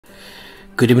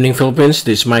Good evening, Philippines.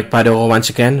 This is Mike Padua once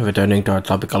again, returning to our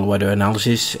tropical weather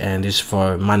analysis, and this is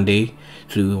for Monday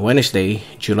through Wednesday,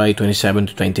 July 27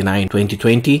 to 29,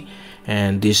 2020.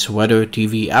 And this weather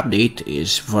TV update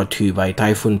is brought to you by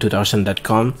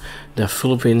Typhoon2000.com, the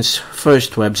Philippines'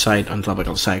 first website on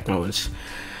tropical cyclones.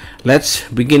 Let's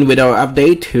begin with our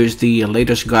update. Here's the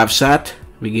latest GovSat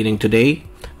beginning today,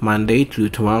 Monday through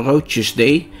tomorrow,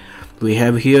 Tuesday. We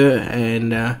have here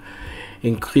an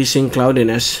increasing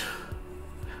cloudiness,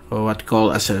 or what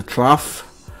called as a trough,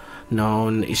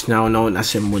 is now known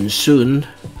as a monsoon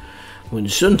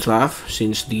trough,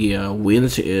 since the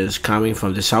wind is coming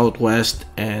from the southwest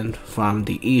and from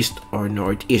the east or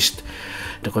northeast.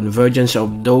 The convergence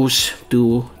of those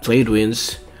two trade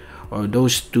winds, or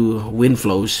those two wind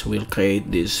flows, will create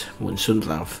this monsoon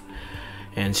trough.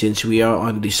 And since we are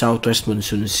on the southwest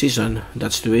monsoon season,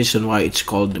 that's the reason why it's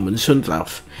called the monsoon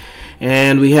trough.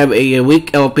 And we have a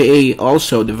weak LPA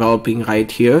also developing right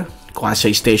here,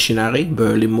 quasi-stationary,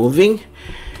 barely moving.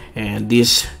 And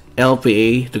this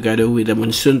LPA together with the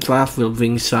monsoon trough will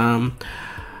bring some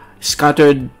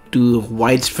scattered to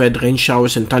widespread rain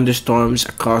showers and thunderstorms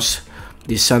across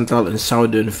the central and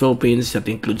southern Philippines. That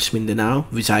includes Mindanao,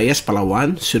 Visayas,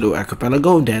 Palawan, Sulu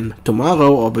Archipelago. Then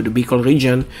tomorrow over the Bicol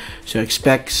region, so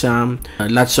expect some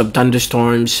lots of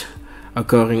thunderstorms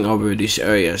occurring over these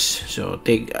areas. So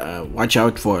watch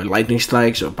out for lightning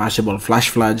strikes or possible flash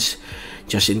floods,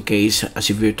 just in case a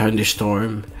severe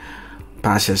thunderstorm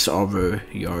passes over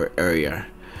your area.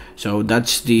 So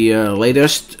that's the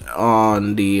latest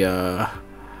on the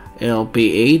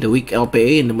LPA, the weak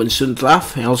LPA in the monsoon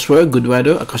trough. Elsewhere, good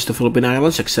weather across the Philippine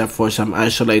Islands, except for some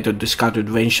isolated scattered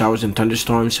rain showers and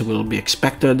thunderstorms will be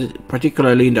expected,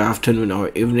 particularly in the afternoon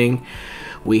or evening.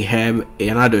 We have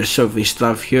another surface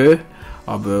trough here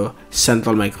over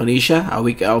central Micronesia, a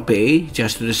weak LPA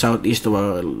just to the southeast of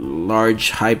a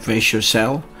large high pressure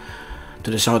cell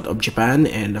to the south of Japan,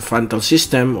 and the frontal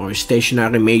system or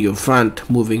stationary major front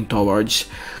moving towards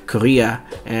Korea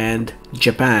and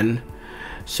Japan.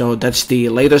 So that's the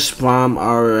latest from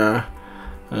our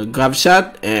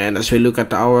GovSat. And as we look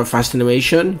at our fast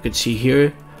animation, you can see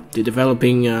here the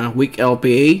developing weak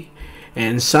LPA,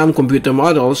 and some computer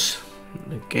models,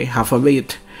 okay, half of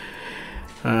it,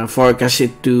 forecast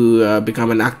it to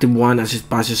become an active one as it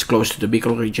passes close to the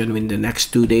Bicol region in the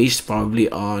next 2 days, probably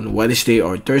on Wednesday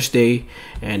or Thursday,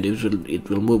 and it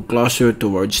will move closer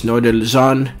towards northern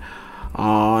Luzon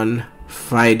on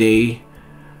Friday.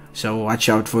 So watch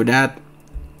out for that.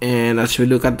 And as we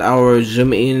look at our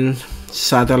zoom in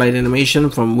satellite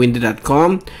animation from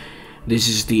windy.com, this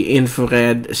is the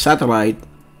infrared satellite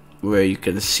where you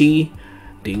can see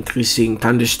the increasing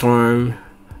thunderstorm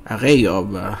array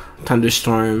of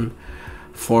thunderstorm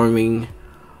forming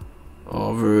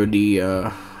over the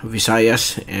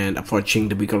Visayas and approaching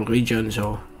the Bicol region.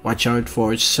 So watch out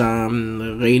for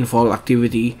some rainfall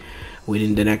activity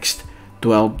within the next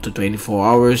 12 to 24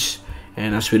 hours.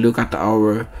 And as we look at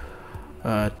our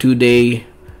 2-day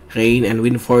rain and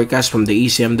wind forecast from the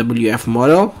ECMWF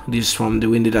model, this is from the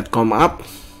windy.com app,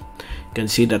 you can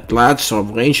see that lots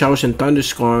of rain showers and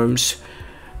thunderstorms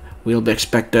will be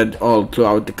expected all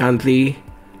throughout the country,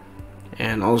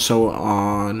 and also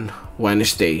on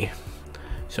Wednesday.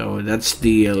 So that's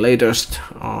the latest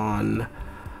on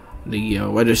the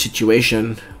weather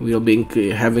situation. We'll be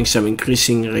having some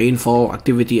increasing rainfall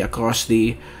activity across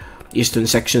the eastern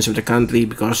sections of the country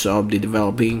because of the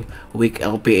developing weak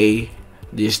LPA.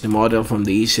 This is the model from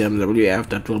the ECMWF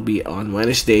that will be on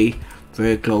Wednesday,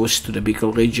 very close to the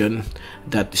Bicol region,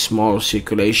 that small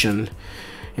circulation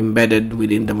embedded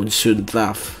within the monsoon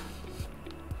trough.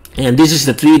 And this is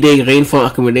the 3-day rainfall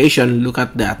accumulation. Look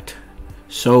at that,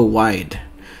 so wide.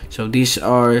 So these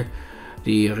are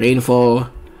the rainfall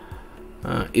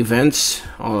events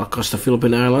all across the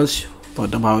Philippine Islands,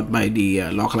 brought about by the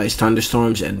localized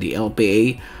thunderstorms and the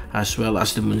LPA, as well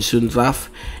as the monsoon trough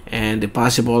and the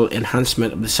possible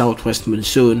enhancement of the southwest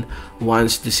monsoon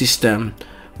once the system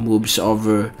moves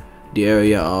over the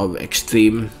area of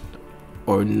extreme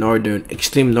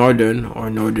northern or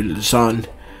northern Luzon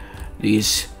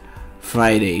this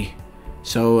Friday.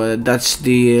 So that's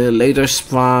the latest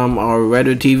from our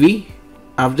weather TV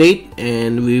update,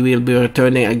 and we will be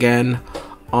returning again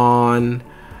on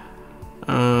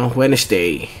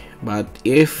Wednesday. But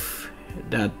if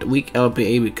that weak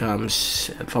LPA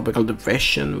becomes a tropical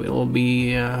depression, we will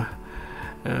be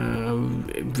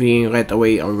bringing right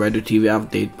away our weather TV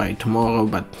update by tomorrow,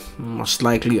 but most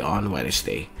likely on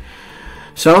Wednesday.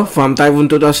 So from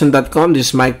Typhoon2000.com, this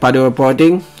is Mike Padua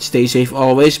reporting. Stay safe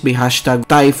always, be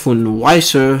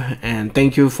 #TyphoonWiser, and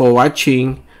thank you for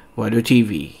watching Weather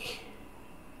TV.